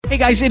Hey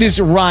guys, it is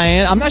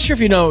Ryan. I'm not sure if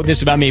you know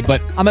this about me, but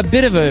I'm a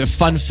bit of a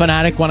fun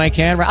fanatic when I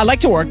can. I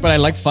like to work, but I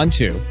like fun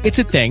too. It's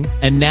a thing.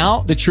 And now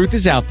the truth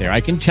is out there.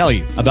 I can tell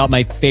you about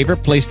my favorite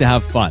place to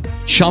have fun.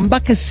 Chumba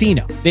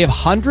Casino. They have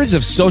hundreds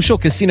of social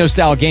casino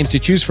style games to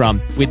choose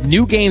from with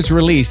new games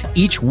released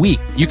each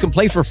week. You can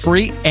play for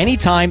free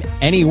anytime,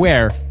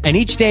 anywhere. And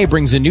each day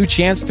brings a new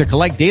chance to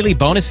collect daily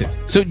bonuses.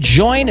 So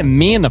join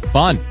me in the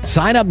fun.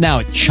 Sign up now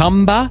at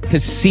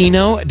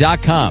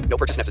ChumbaCasino.com. No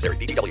purchase necessary.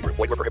 VGW Group.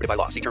 Void where prohibited by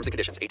law. See terms and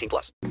conditions.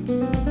 18+.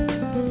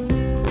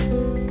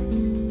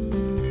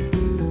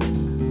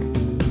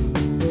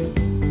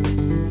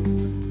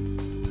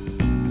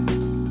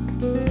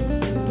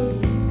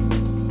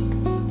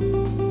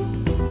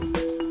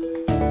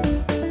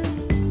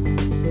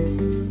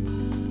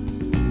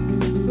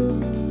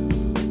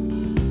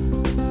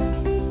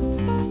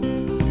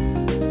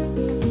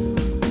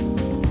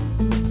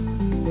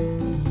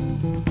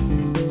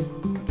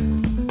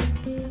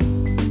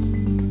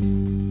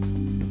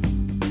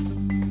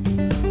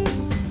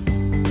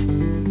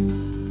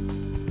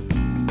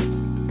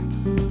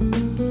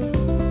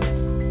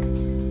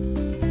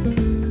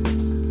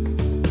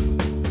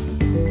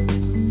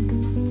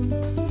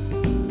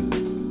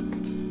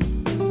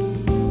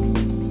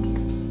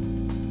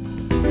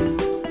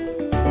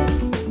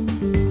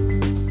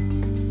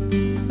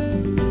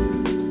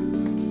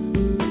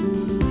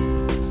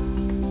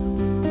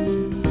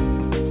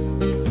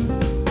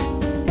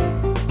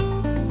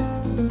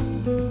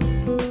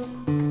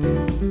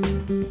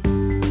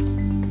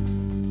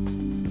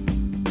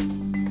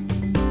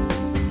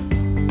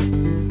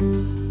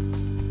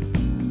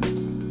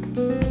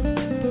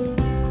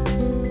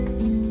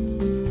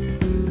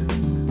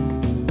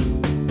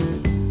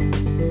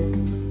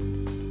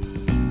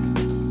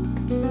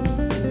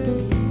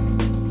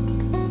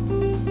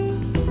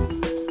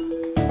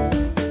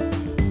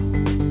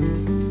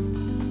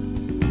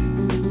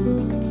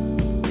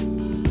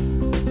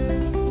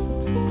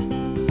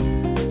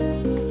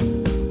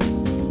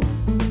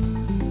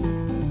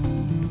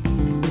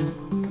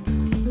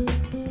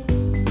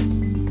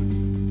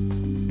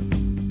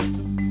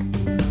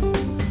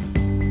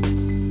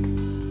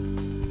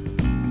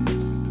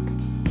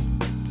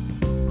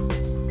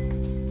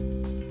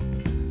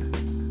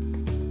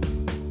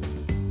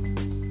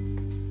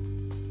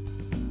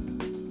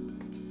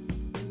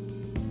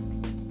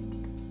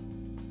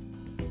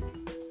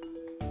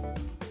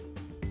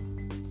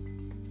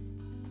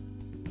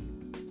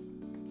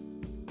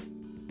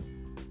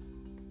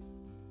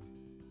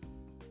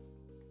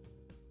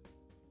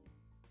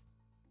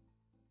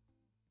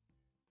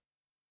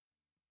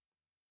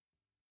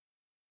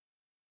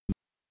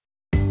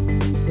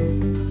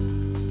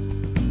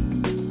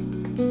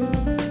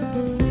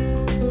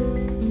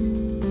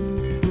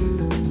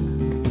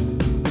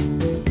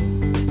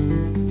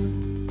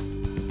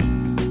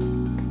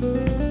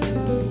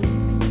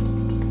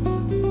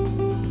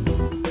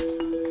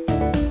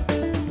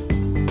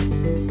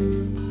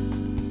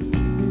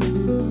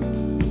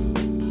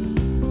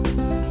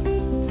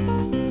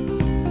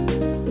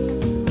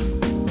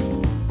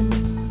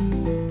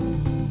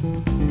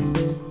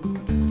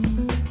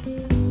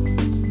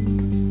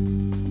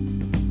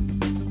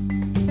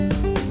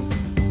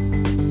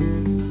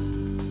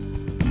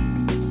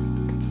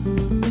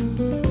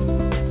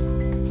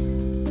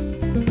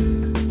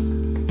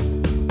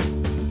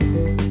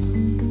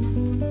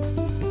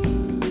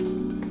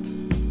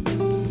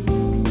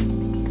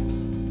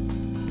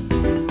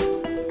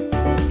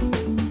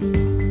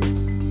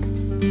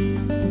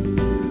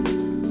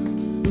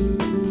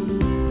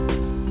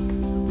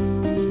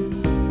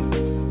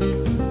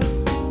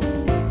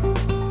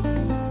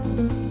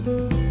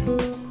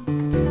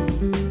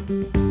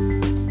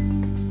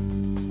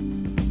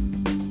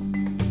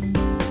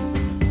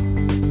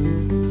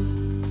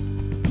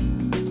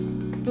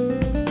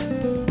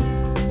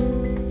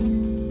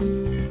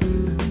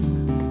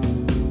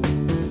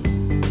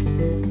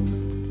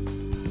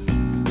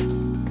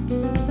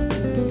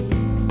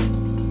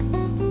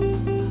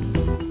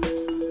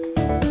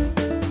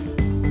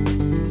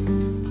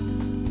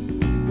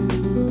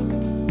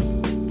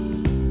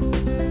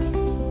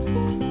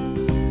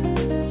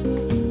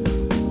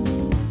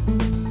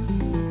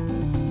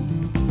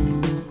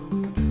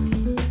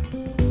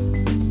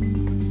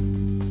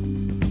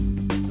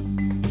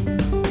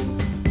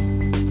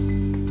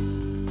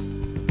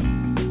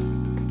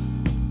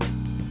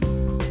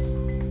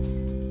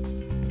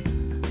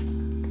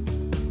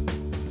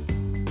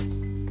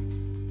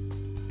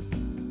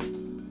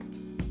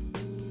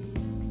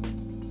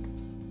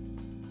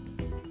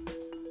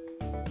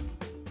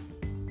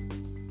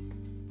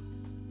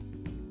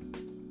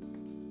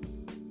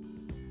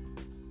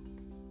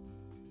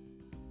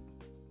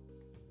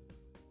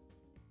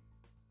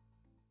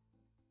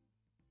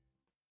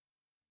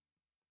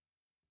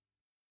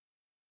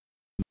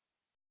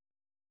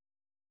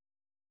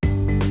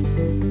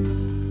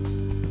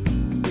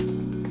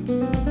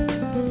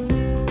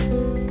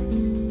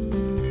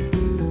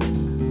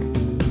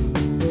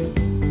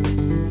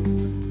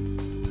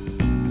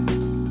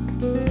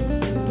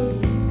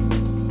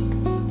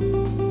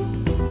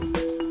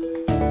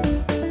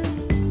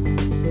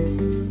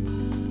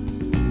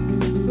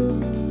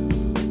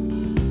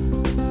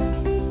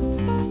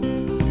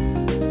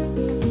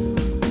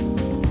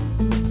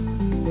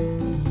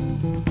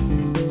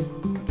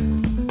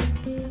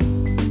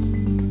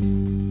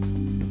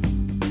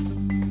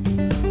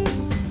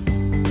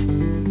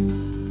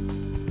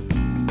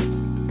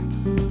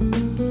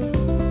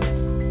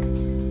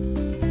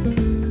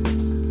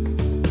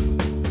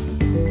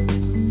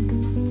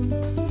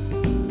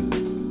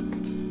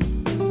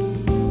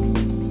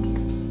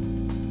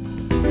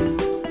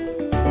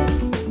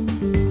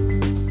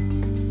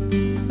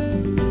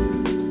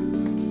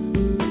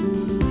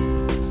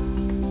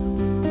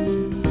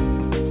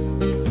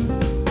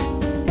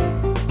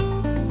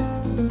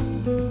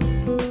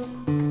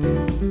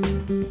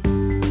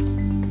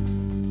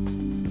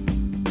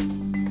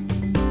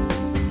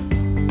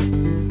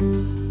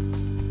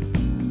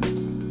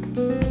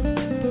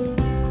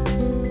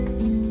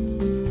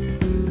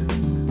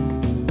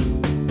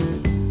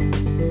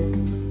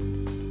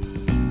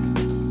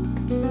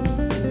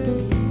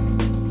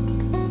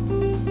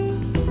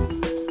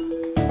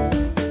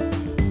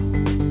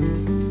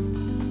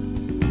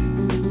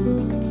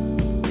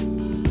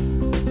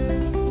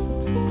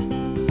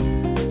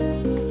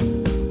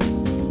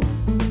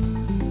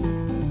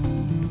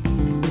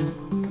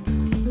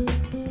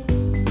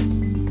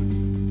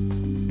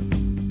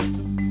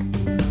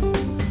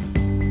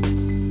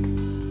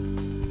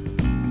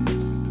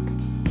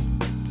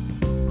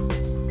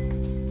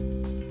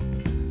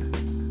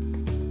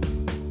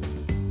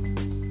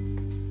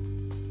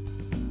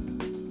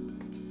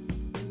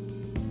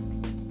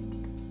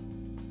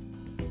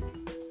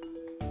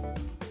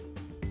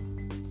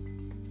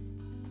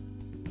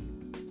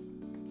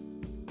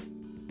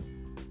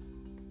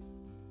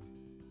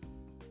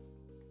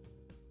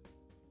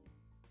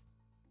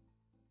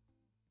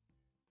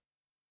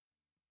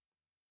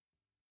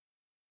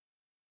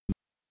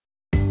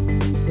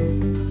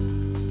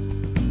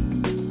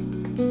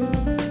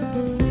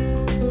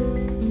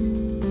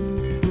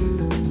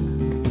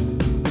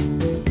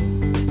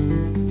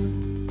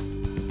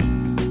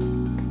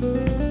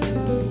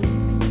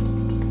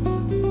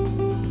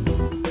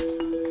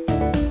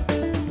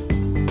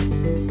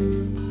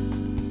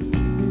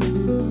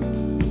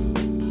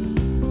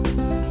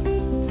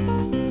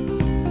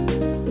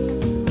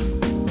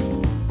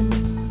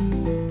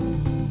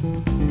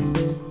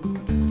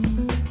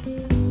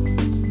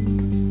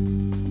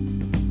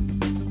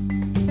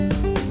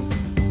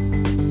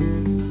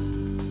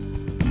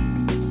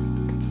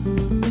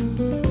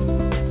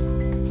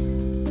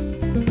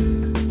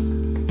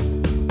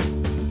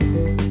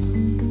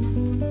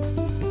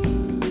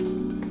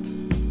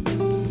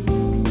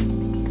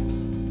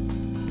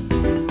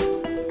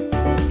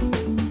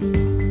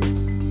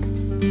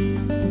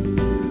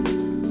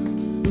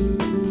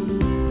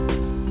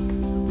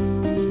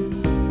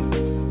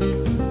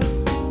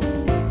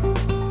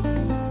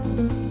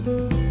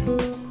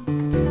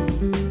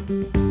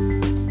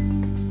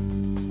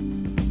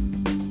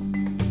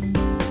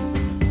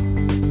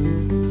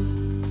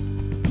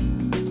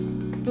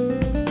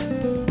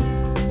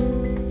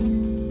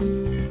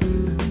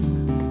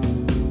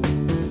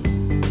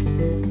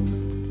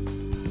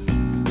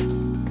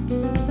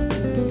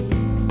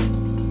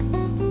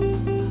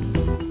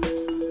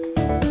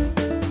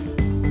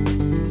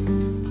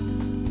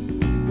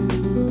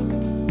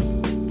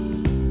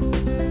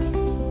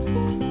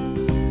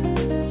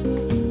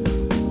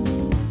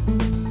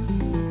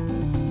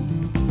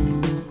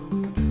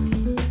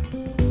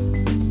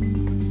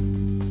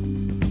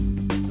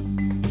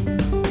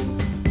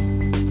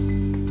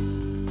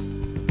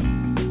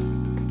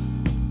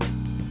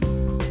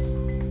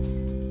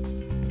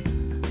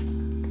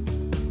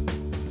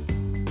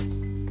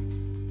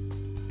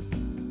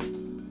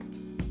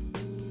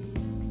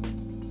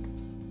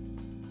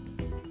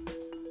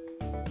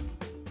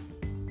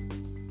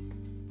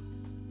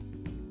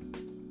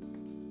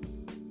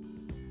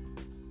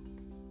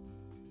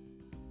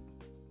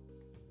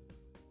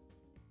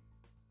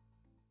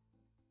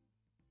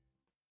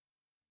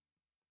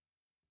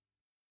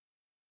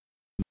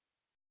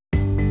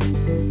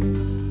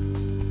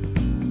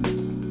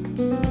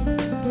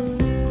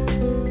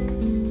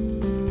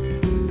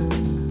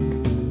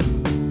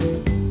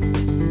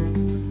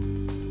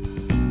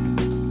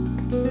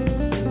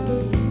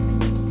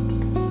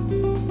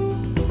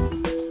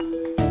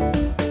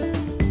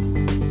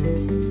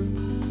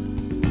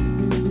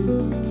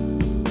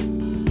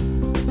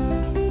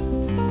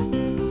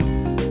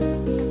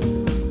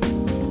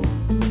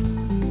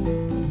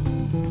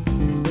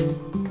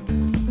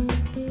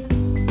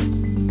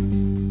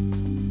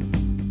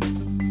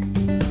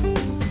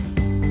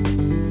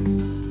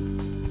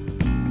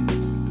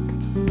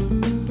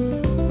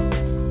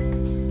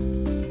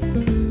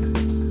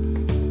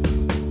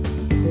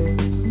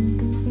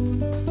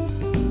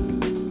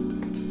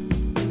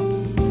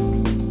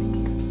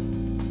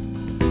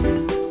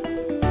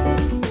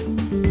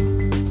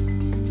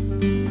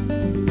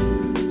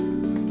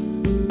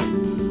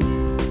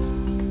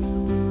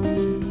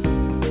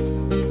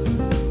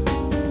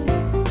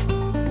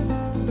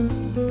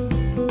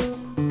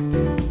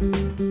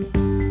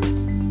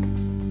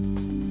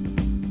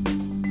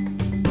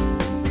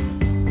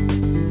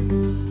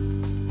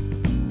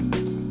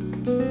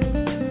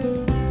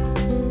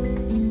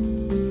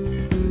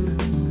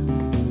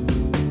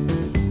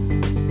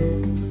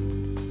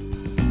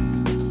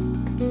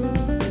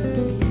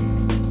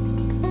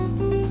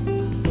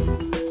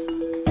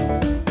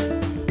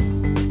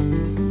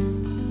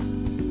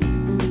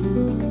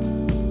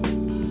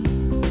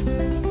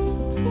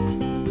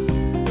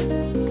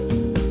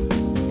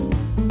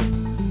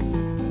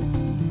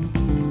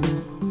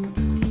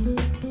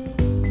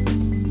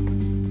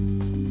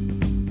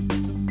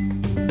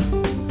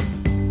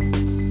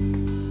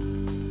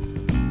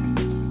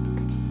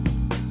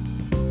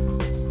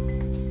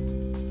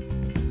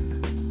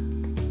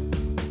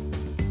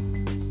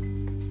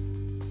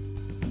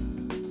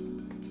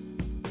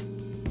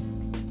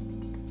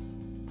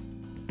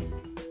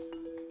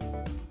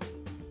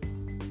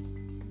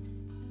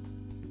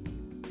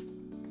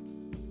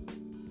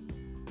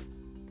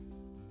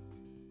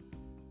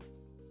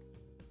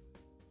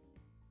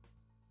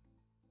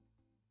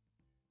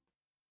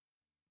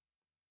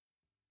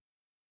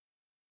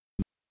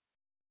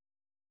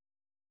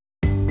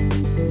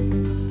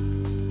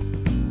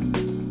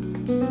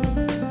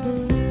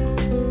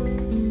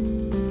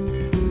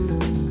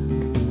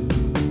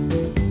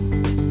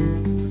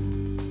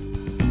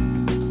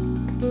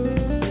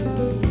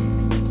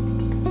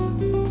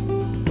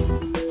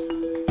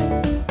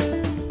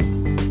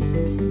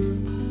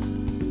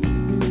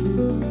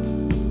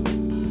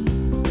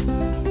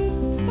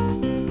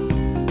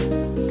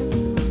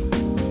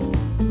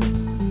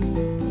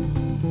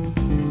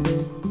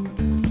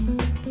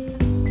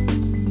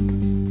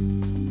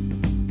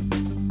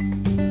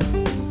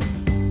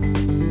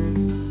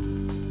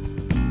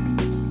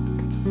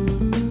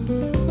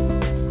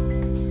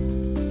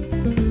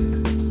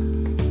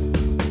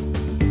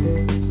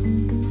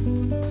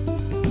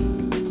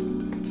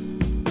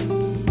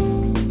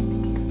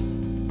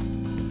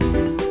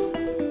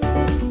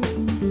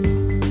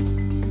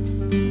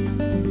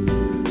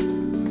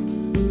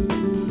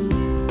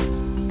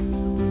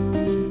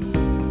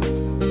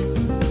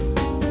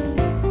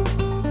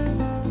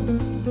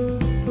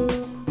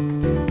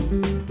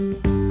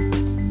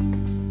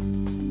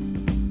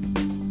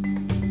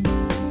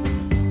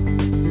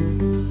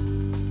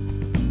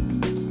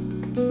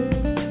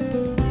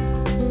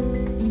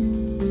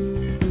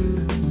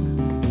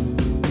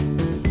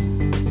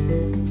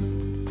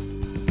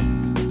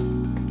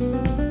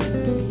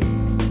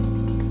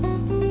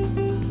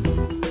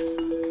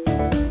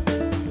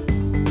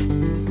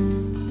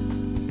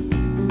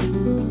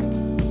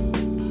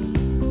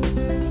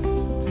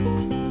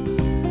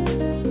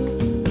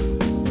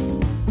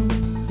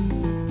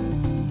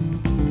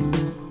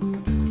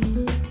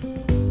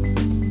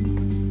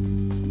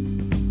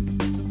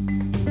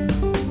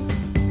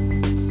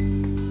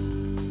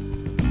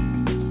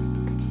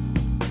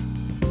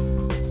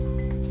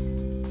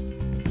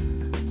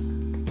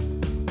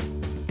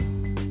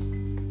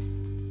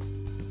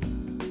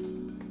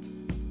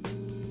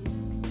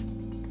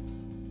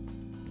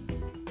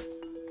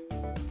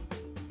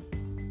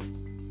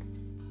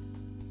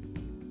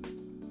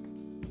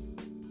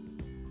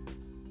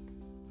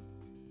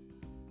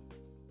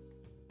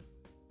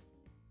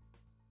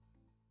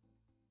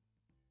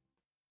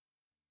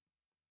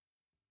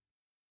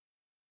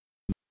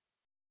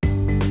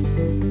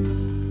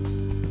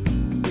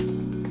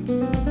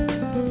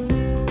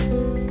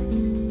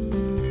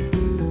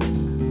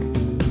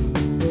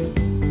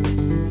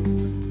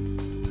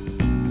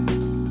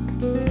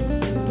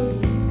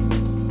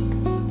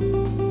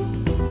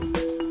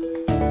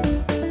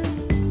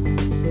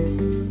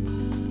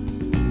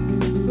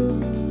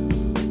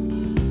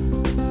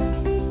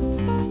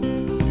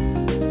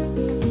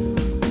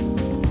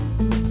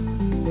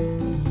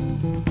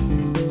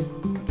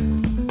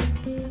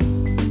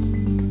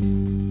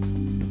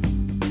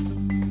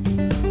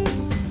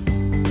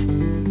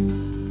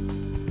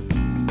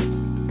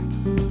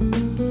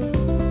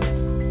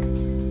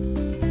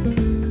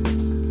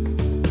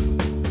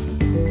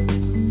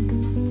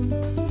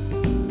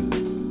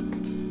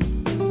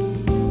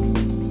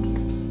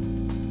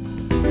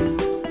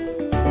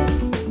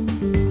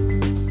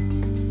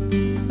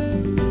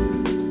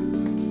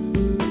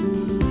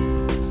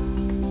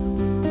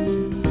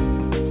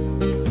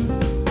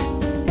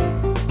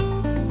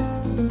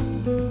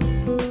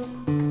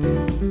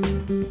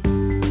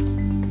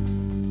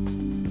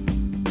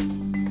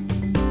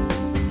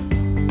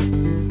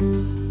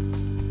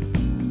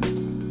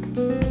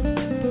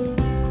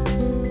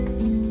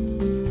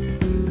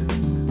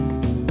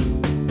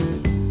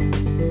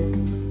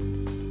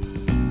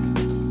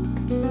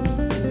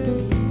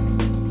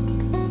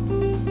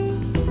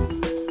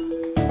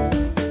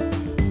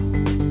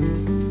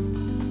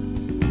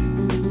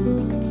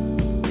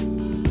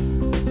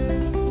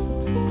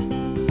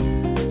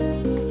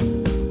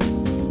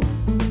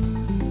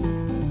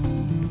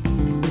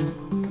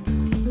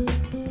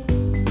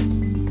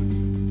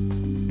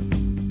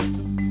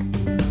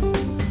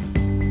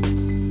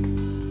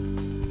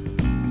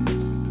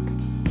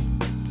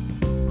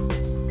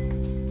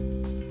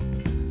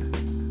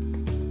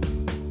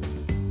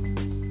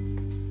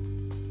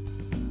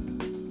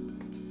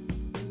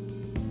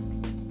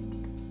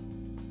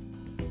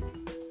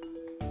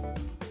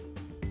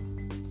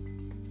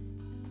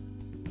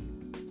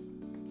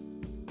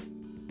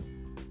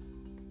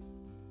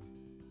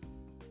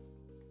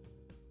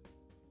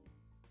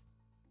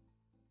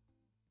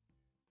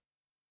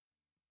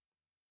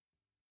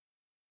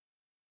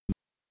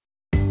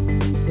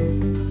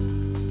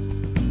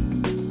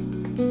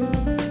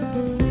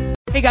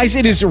 Hey guys,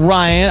 it is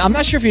Ryan. I'm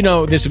not sure if you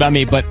know this about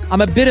me, but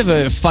I'm a bit of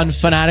a fun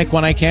fanatic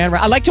when I can.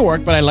 I like to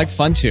work, but I like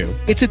fun too.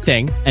 It's a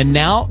thing. And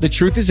now the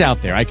truth is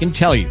out there. I can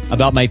tell you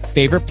about my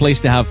favorite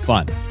place to have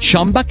fun.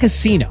 Chumba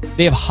Casino.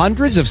 They have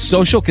hundreds of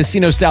social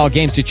casino style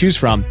games to choose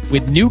from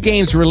with new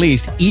games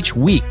released each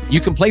week. You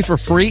can play for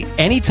free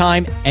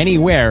anytime,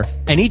 anywhere.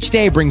 And each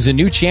day brings a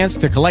new chance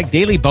to collect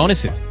daily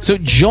bonuses. So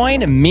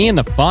join me in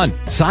the fun.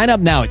 Sign up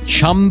now at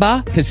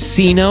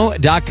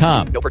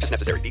ChumbaCasino.com. No purchase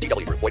necessary.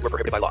 VGW Group. Void where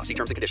prohibited by law. See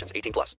terms and conditions. 18+.